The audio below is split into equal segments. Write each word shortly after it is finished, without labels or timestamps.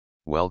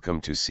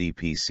Welcome to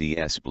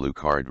CPCS Blue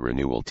Card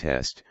Renewal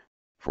Test,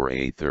 for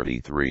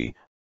A33,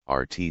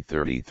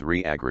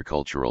 RT33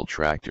 Agricultural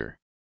Tractor.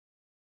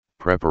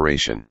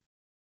 Preparation.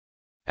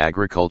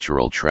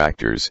 Agricultural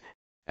tractors,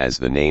 as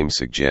the name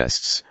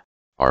suggests,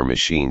 are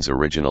machines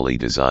originally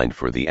designed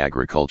for the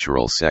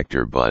agricultural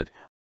sector but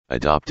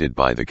adopted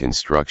by the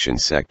construction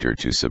sector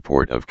to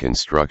support of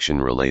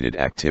construction-related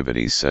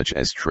activities such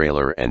as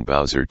trailer and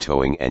bowser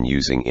towing and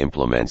using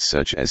implements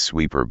such as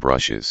sweeper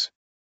brushes.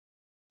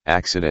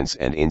 Accidents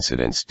and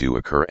incidents do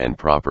occur and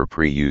proper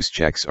pre-use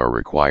checks are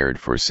required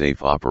for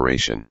safe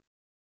operation.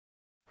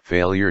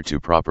 Failure to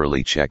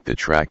properly check the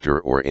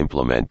tractor or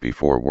implement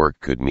before work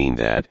could mean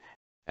that,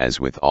 as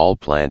with all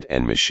plant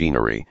and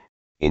machinery,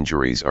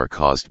 injuries are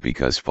caused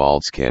because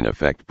faults can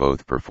affect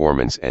both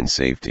performance and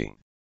safety.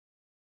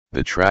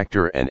 The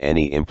tractor and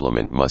any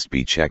implement must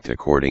be checked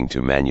according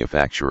to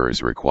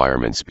manufacturer's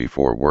requirements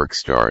before work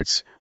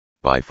starts,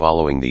 by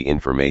following the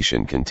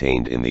information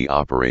contained in the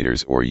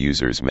operator's or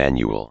user's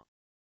manual.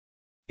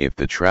 If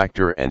the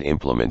tractor and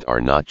implement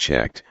are not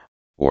checked,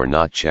 or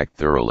not checked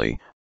thoroughly,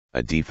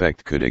 a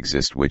defect could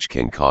exist which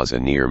can cause a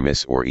near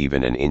miss or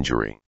even an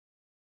injury.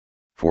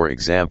 For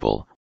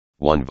example,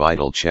 one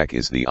vital check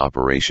is the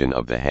operation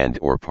of the hand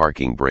or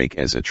parking brake,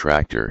 as a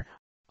tractor,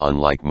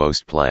 unlike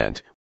most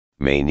plant,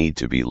 may need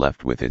to be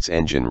left with its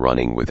engine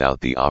running without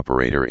the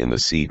operator in the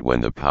seat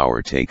when the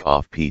power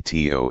take-off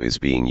PTO is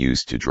being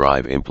used to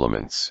drive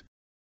implements.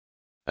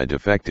 A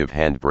defective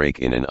handbrake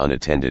in an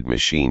unattended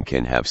machine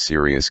can have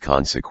serious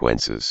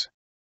consequences.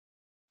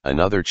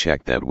 Another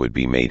check that would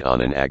be made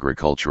on an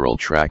agricultural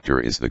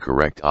tractor is the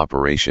correct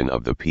operation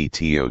of the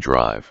PTO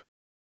drive.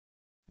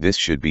 This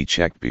should be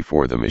checked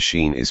before the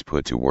machine is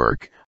put to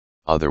work.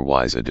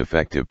 Otherwise a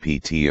defective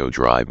PTO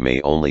drive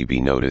may only be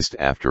noticed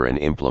after an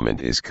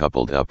implement is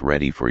coupled up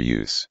ready for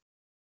use.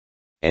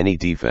 Any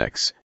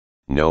defects,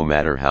 no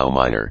matter how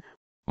minor,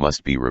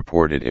 must be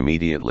reported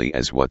immediately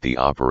as what the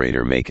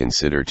operator may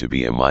consider to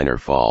be a minor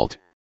fault,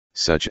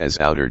 such as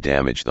outer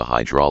damage the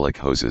hydraulic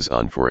hoses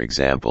on, for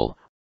example,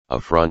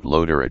 a front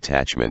loader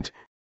attachment,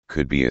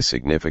 could be a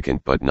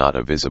significant but not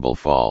a visible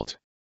fault.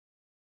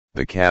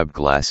 The cab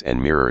glass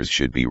and mirrors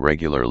should be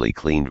regularly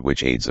cleaned,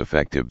 which aids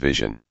effective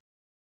vision.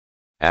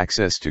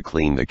 Access to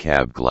clean the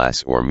cab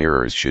glass or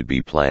mirrors should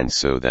be planned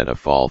so that a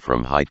fall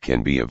from height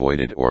can be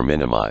avoided or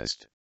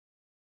minimized.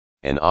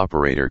 An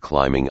operator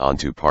climbing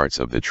onto parts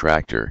of the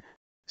tractor,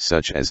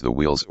 such as the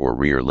wheels or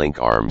rear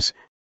link arms,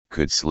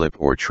 could slip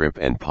or trip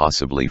and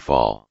possibly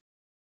fall.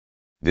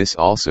 This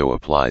also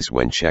applies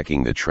when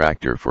checking the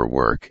tractor for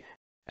work,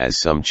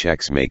 as some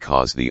checks may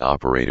cause the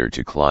operator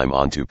to climb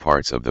onto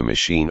parts of the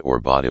machine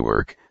or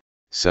bodywork,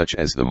 such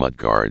as the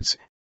mudguards,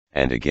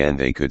 and again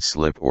they could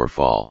slip or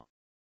fall.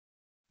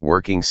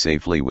 Working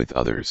safely with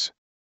others.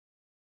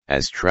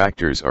 As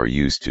tractors are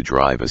used to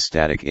drive a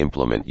static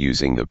implement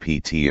using the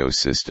PTO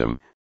system,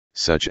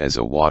 such as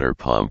a water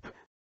pump,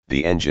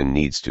 the engine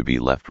needs to be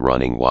left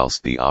running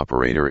whilst the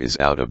operator is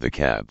out of the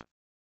cab.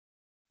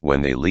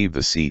 When they leave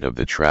the seat of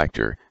the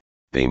tractor,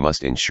 they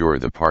must ensure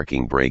the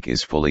parking brake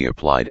is fully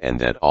applied and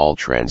that all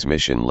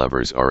transmission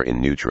levers are in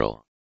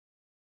neutral.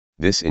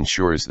 This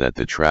ensures that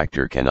the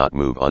tractor cannot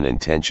move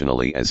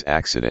unintentionally, as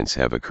accidents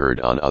have occurred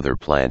on other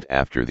plant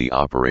after the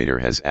operator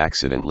has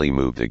accidentally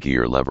moved a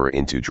gear lever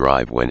into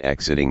drive when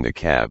exiting the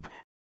cab,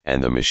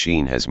 and the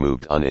machine has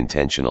moved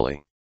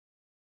unintentionally.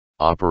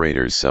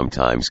 Operators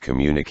sometimes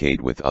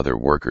communicate with other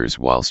workers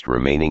whilst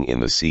remaining in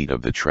the seat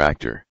of the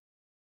tractor.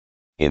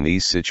 In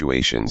these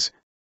situations,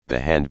 the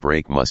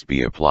handbrake must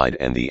be applied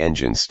and the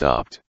engine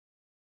stopped.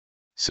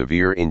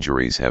 Severe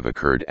injuries have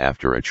occurred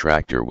after a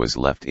tractor was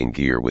left in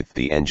gear with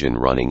the engine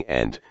running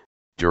and,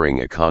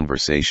 during a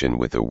conversation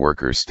with a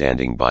worker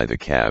standing by the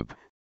cab,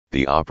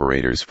 the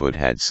operator's foot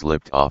had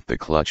slipped off the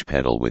clutch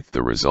pedal with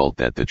the result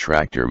that the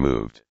tractor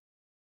moved.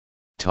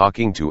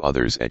 Talking to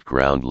others at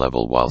ground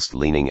level whilst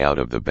leaning out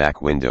of the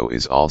back window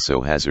is also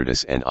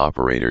hazardous, and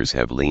operators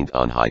have leaned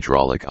on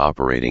hydraulic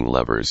operating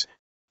levers,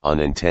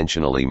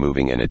 unintentionally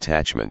moving an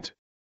attachment.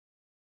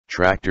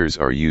 Tractors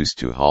are used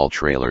to haul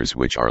trailers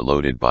which are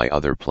loaded by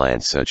other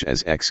plants such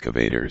as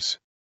excavators.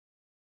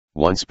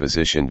 Once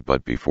positioned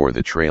but before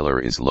the trailer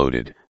is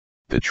loaded,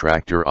 the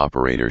tractor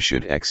operator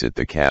should exit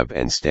the cab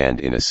and stand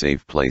in a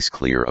safe place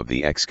clear of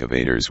the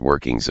excavator's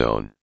working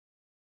zone.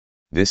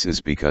 This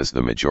is because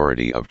the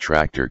majority of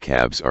tractor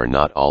cabs are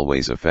not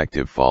always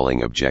effective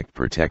falling object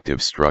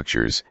protective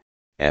structures,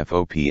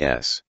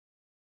 FOPS.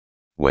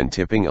 When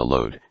tipping a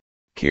load,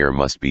 care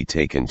must be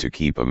taken to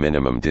keep a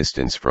minimum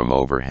distance from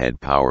overhead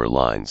power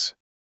lines.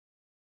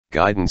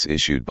 Guidance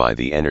issued by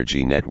the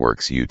Energy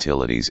Networks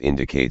utilities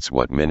indicates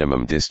what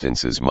minimum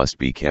distances must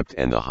be kept,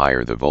 and the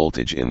higher the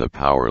voltage in the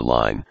power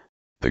line,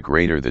 the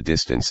greater the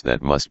distance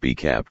that must be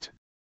kept.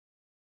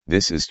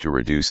 This is to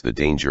reduce the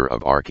danger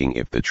of arcing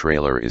if the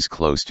trailer is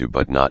close to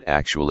but not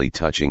actually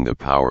touching the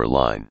power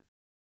line.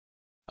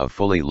 A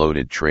fully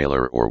loaded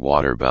trailer or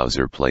water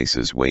bowser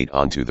places weight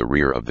onto the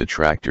rear of the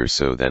tractor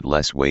so that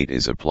less weight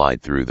is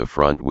applied through the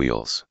front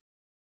wheels.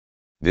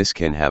 This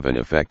can have an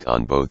effect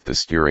on both the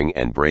steering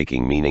and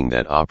braking, meaning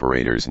that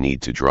operators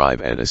need to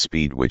drive at a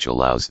speed which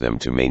allows them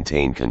to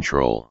maintain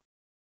control.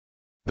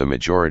 The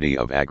majority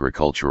of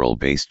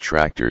agricultural-based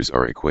tractors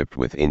are equipped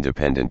with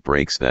independent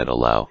brakes that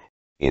allow,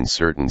 in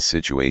certain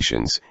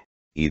situations,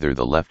 either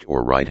the left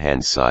or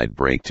right-hand side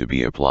brake to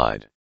be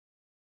applied.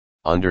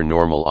 Under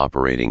normal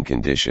operating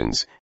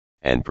conditions,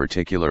 and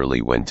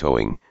particularly when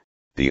towing,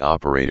 the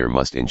operator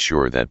must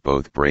ensure that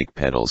both brake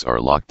pedals are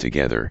locked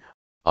together,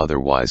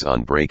 otherwise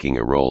on braking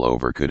a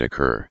rollover could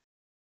occur.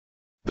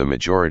 The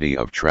majority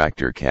of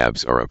tractor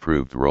cabs are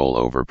approved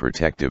rollover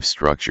protective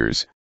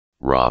structures,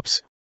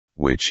 ROPS,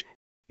 which,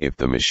 if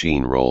the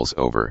machine rolls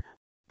over,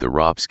 the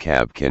ROPS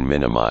cab can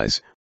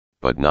minimize,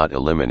 but not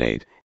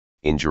eliminate,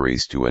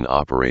 injuries to an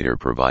operator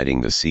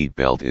providing the seat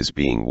belt is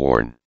being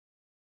worn.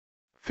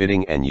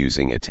 Fitting and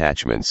using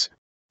attachments,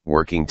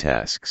 working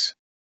tasks.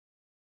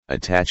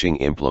 Attaching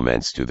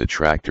implements to the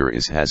tractor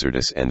is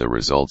hazardous and the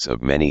results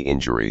of many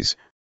injuries,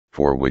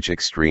 for which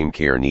extreme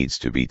care needs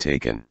to be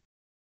taken.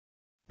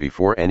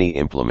 Before any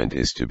implement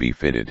is to be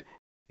fitted,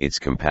 its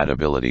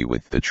compatibility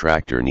with the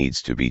tractor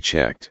needs to be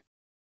checked.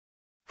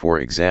 For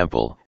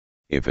example,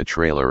 if a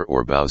trailer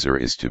or bowser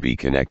is to be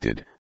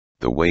connected,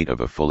 the weight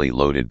of a fully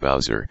loaded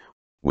bowser,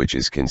 which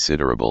is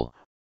considerable,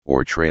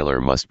 or trailer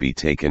must be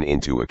taken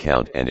into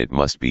account, and it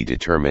must be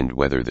determined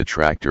whether the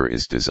tractor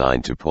is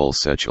designed to pull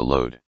such a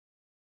load.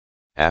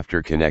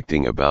 After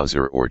connecting a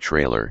bowser or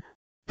trailer,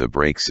 the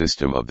brake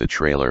system of the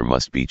trailer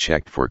must be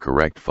checked for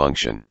correct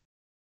function.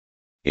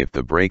 If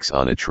the brakes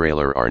on a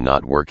trailer are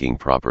not working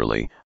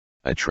properly,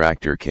 a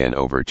tractor can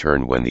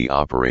overturn when the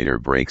operator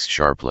brakes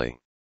sharply.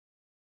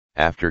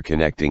 After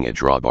connecting a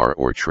drawbar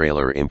or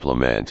trailer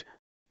implement,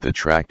 the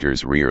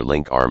tractor's rear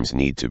link arms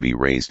need to be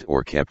raised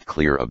or kept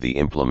clear of the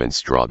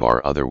implement's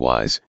drawbar,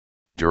 otherwise,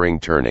 during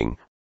turning,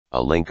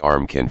 a link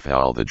arm can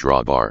foul the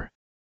drawbar.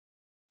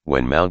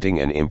 When mounting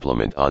an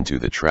implement onto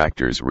the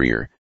tractor's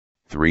rear,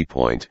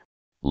 3-point,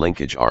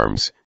 linkage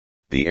arms,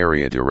 the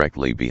area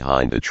directly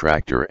behind the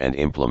tractor and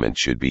implement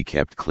should be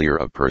kept clear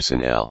of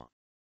personnel.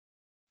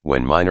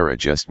 When minor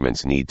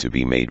adjustments need to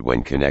be made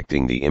when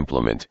connecting the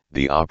implement,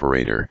 the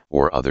operator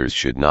or others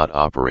should not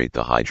operate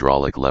the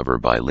hydraulic lever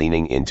by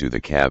leaning into the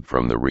cab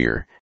from the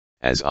rear,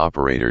 as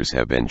operators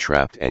have been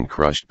trapped and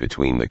crushed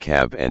between the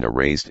cab and a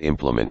raised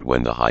implement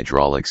when the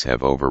hydraulics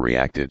have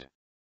overreacted.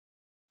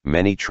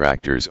 Many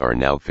tractors are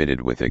now fitted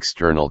with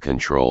external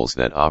controls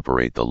that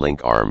operate the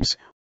link arms,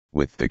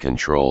 with the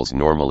controls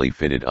normally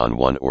fitted on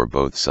one or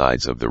both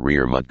sides of the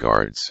rear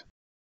mudguards.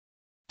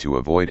 To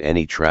avoid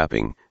any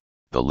trapping,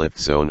 the lift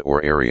zone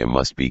or area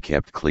must be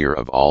kept clear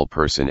of all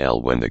personnel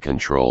when the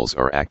controls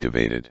are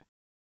activated.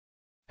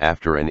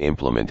 After an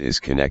implement is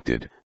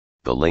connected,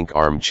 the link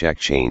arm check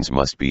chains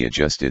must be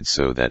adjusted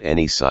so that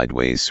any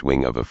sideways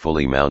swing of a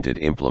fully mounted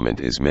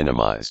implement is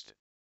minimized.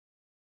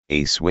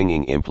 A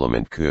swinging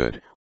implement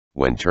could,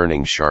 when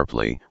turning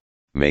sharply,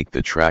 make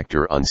the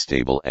tractor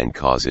unstable and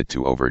cause it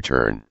to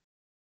overturn.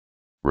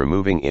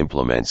 Removing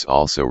implements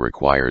also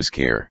requires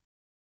care.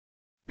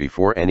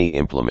 Before any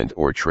implement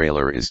or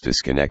trailer is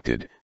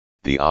disconnected,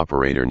 the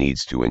operator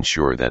needs to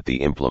ensure that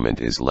the implement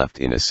is left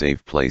in a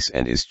safe place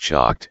and is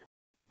chocked,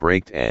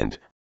 braked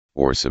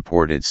or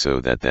supported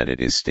so that it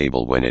is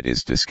stable when it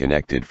is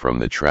disconnected from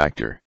the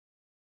tractor.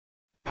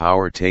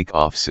 Power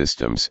Take-Off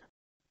Systems,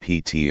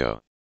 PTO.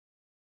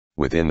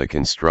 Within the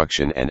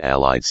construction and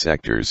allied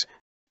sectors,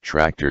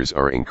 tractors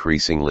are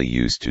increasingly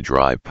used to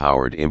drive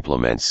powered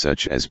implements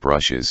such as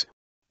brushes,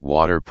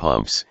 water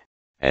pumps,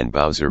 and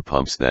bowser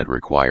pumps that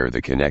require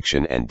the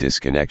connection and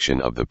disconnection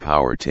of the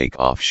power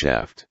take-off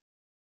shaft.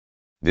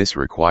 This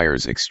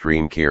requires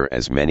extreme care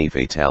as many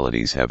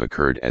fatalities have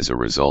occurred as a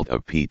result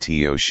of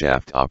PTO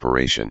shaft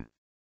operation.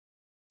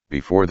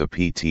 Before the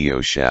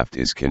PTO shaft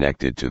is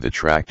connected to the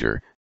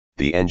tractor,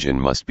 the engine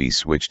must be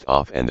switched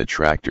off and the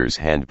tractor's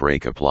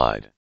handbrake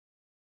applied.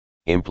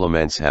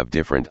 Implements have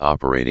different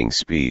operating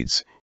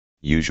speeds,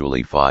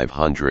 usually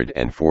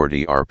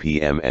 540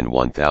 rpm and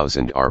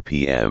 1000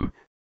 rpm,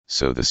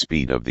 so the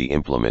speed of the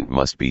implement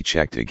must be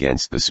checked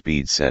against the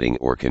speed setting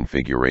or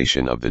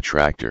configuration of the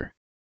tractor.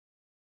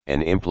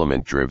 An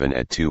implement driven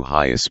at too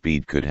high a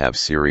speed could have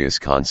serious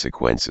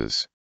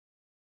consequences.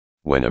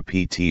 When a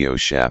PTO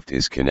shaft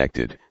is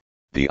connected,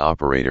 the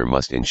operator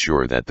must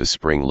ensure that the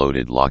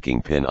spring-loaded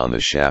locking pin on the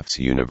shaft's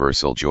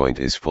universal joint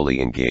is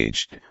fully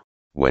engaged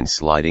when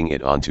sliding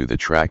it onto the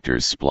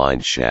tractor's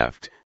splined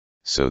shaft,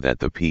 so that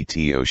the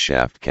PTO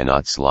shaft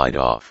cannot slide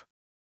off.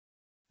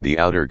 The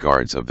outer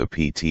guards of the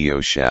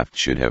PTO shaft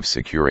should have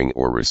securing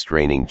or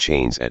restraining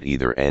chains at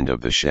either end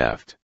of the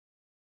shaft.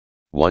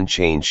 One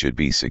chain should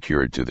be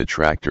secured to the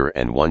tractor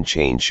and one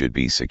chain should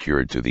be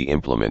secured to the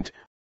implement,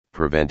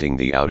 preventing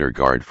the outer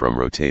guard from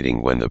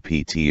rotating when the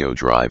PTO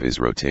drive is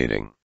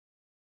rotating.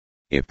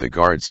 If the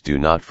guards do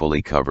not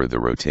fully cover the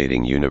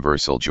rotating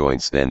universal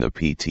joints, then the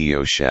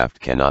PTO shaft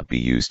cannot be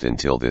used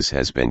until this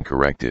has been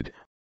corrected.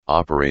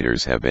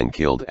 Operators have been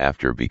killed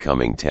after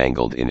becoming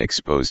tangled in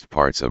exposed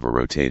parts of a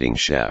rotating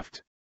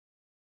shaft.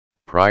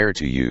 Prior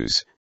to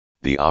use,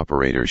 the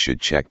operator should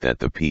check that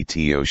the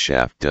PTO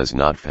shaft does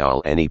not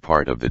foul any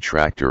part of the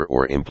tractor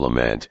or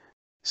implement,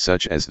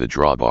 such as the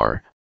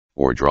drawbar,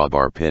 or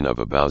drawbar pin of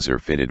a bowser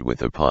fitted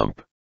with a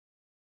pump.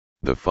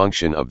 The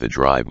function of the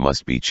drive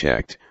must be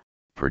checked,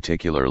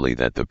 particularly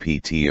that the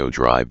PTO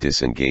drive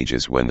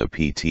disengages when the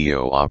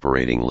PTO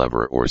operating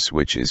lever or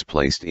switch is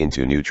placed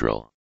into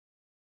neutral.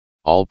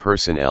 All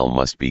personnel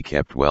must be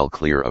kept well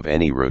clear of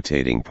any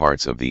rotating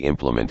parts of the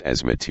implement,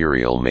 as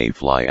material may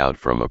fly out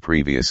from a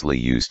previously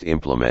used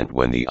implement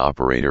when the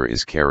operator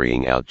is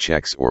carrying out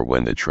checks or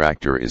when the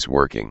tractor is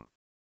working.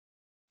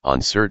 On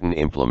certain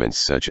implements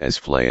such as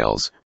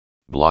flails,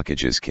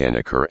 blockages can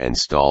occur and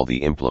stall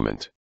the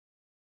implement.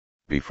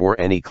 Before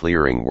any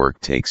clearing work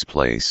takes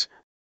place,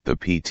 the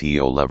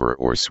PTO lever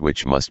or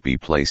switch must be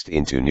placed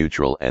into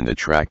neutral and the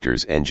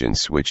tractor's engine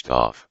switched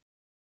off.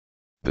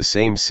 The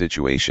same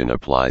situation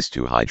applies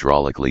to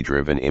hydraulically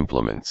driven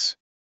implements.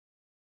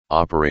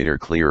 Operator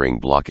clearing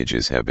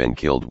blockages have been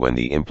killed when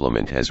the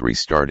implement has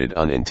restarted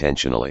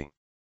unintentionally.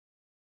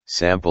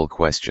 Sample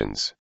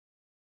questions.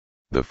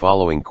 The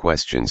following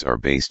questions are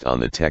based on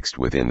the text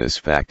within this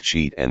fact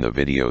sheet and the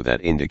video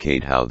that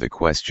indicate how the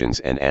questions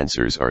and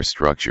answers are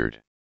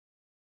structured.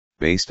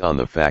 Based on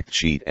the fact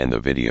sheet and the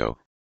video,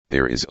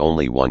 there is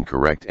only one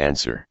correct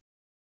answer.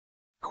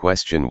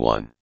 Question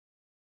 1.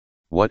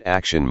 What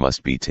action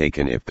must be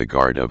taken if the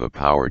guard of a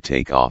power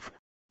takeoff,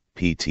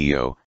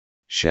 PTO,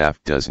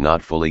 shaft does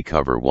not fully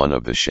cover one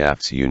of the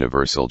shaft's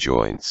universal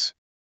joints?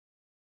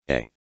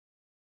 A.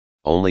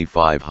 Only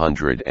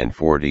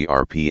 540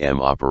 RPM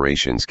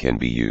operations can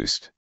be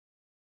used.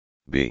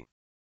 B.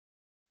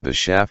 The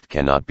shaft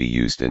cannot be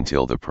used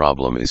until the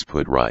problem is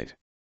put right.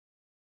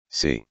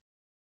 C.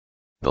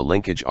 The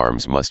linkage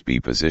arms must be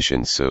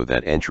positioned so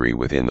that entry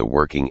within the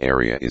working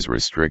area is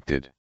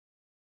restricted.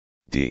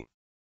 D.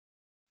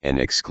 An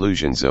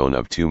exclusion zone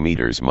of 2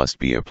 meters must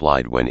be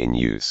applied when in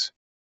use.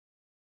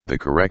 The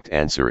correct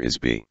answer is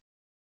B.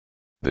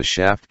 The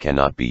shaft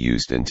cannot be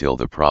used until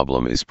the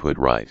problem is put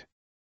right.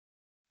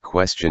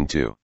 Question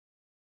 2.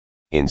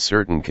 In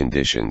certain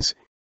conditions,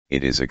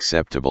 it is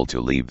acceptable to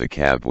leave the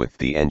cab with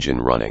the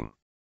engine running.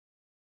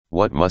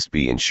 What must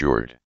be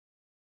ensured?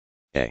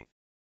 A.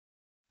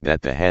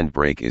 That the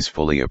handbrake is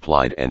fully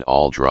applied and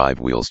all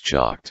drive wheels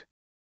chocked.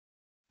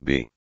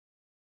 B.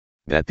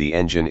 That the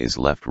engine is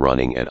left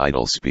running at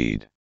idle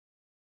speed.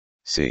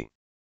 C.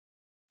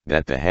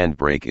 That the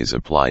handbrake is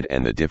applied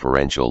and the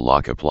differential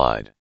lock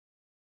applied.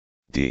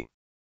 D.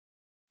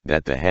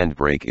 That the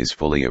handbrake is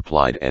fully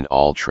applied and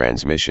all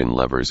transmission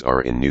levers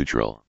are in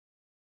neutral.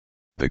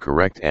 The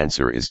correct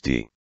answer is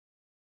D.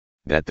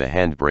 That the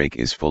handbrake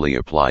is fully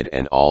applied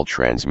and all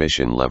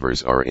transmission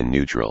levers are in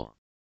neutral.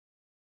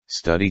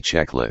 Study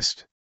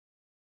checklist.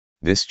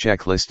 This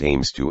checklist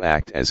aims to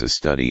act as a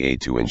study aid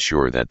to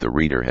ensure that the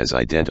reader has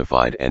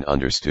identified and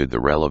understood the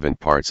relevant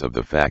parts of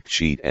the fact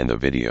sheet and the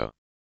video.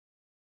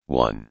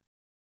 1.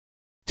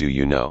 Do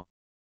you know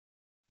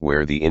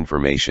where the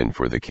information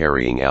for the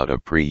carrying out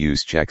of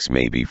pre-use checks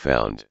may be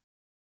found?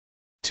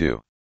 2.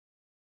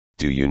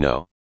 Do you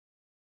know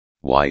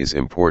why it is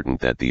important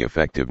that the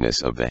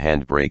effectiveness of the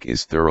handbrake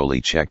is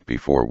thoroughly checked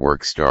before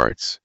work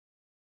starts?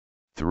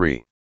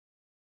 3.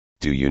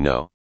 Do you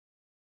know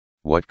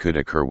what could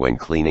occur when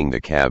cleaning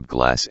the cab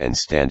glass and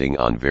standing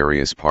on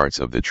various parts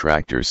of the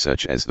tractor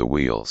such as the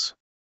wheels?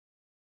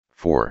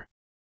 4.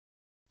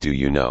 Do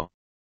you know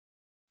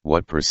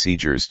what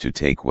procedures to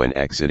take when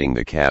exiting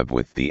the cab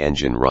with the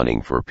engine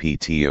running for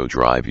PTO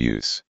drive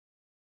use?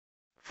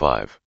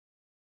 5.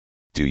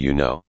 Do you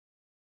know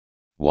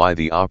why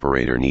the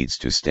operator needs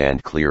to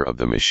stand clear of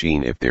the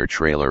machine if their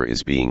trailer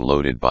is being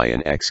loaded by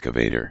an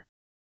excavator?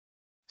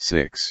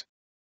 6.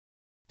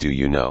 Do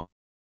you know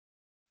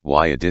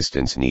why a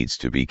distance needs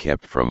to be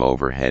kept from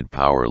overhead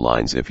power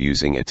lines if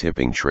using a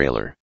tipping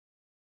trailer?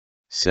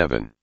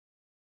 7.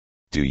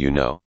 Do you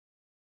know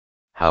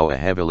how a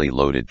heavily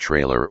loaded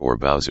trailer or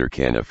bowser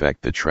can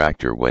affect the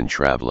tractor when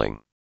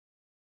traveling?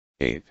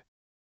 8.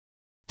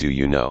 Do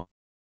you know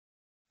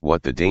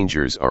what the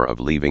dangers are of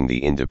leaving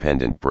the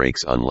independent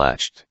brakes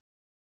unlatched?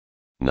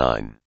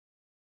 9.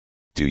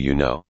 Do you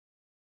know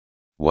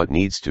what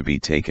needs to be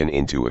taken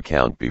into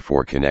account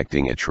before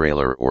connecting a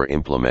trailer or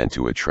implement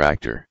to a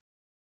tractor?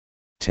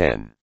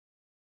 10.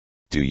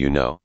 Do you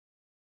know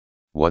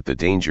what the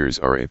dangers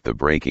are if the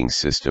braking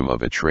system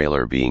of a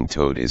trailer being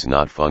towed is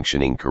not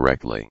functioning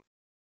correctly?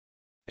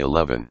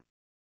 11.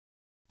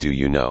 Do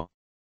you know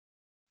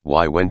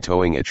why when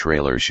towing a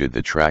trailer should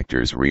the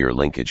tractor's rear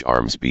linkage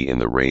arms be in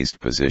the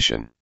raised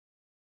position?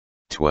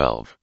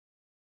 12.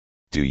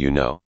 Do you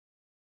know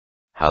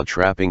how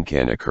trapping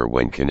can occur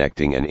when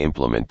connecting an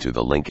implement to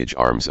the linkage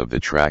arms of the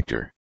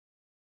tractor?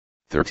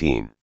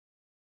 13.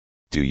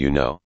 Do you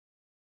know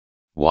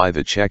why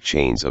the check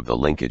chains of the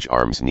linkage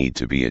arms need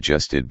to be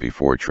adjusted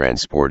before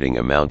transporting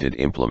a mounted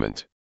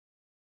implement?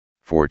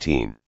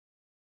 14.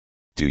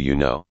 Do you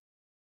know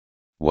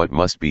what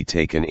must be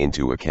taken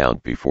into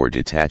account before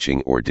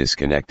detaching or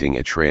disconnecting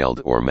a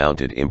trailed or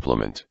mounted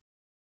implement?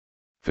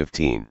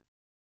 15.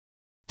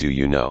 Do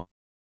you know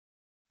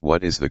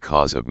What is the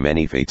cause of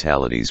many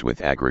fatalities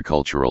with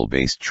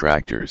agricultural-based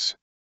tractors?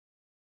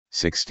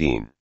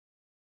 16.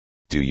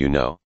 Do you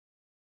know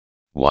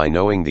why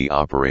knowing the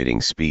operating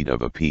speed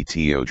of a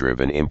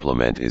PTO-driven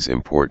implement is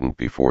important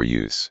before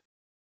use?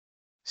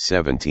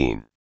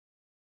 17.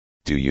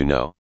 Do you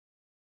know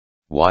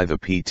why the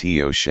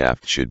PTO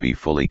shaft should be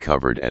fully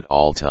covered at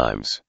all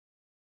times?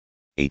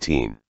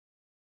 18.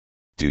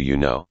 Do you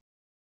know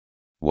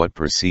what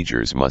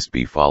procedures must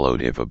be followed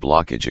if a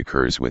blockage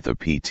occurs with a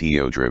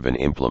PTO-driven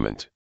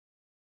implement?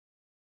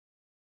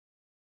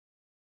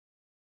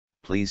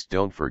 Please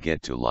don't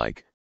forget to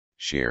like,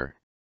 share,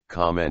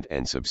 comment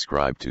and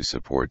subscribe to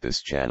support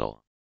this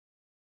channel.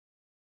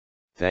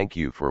 Thank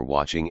you for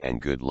watching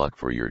and good luck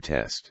for your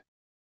test.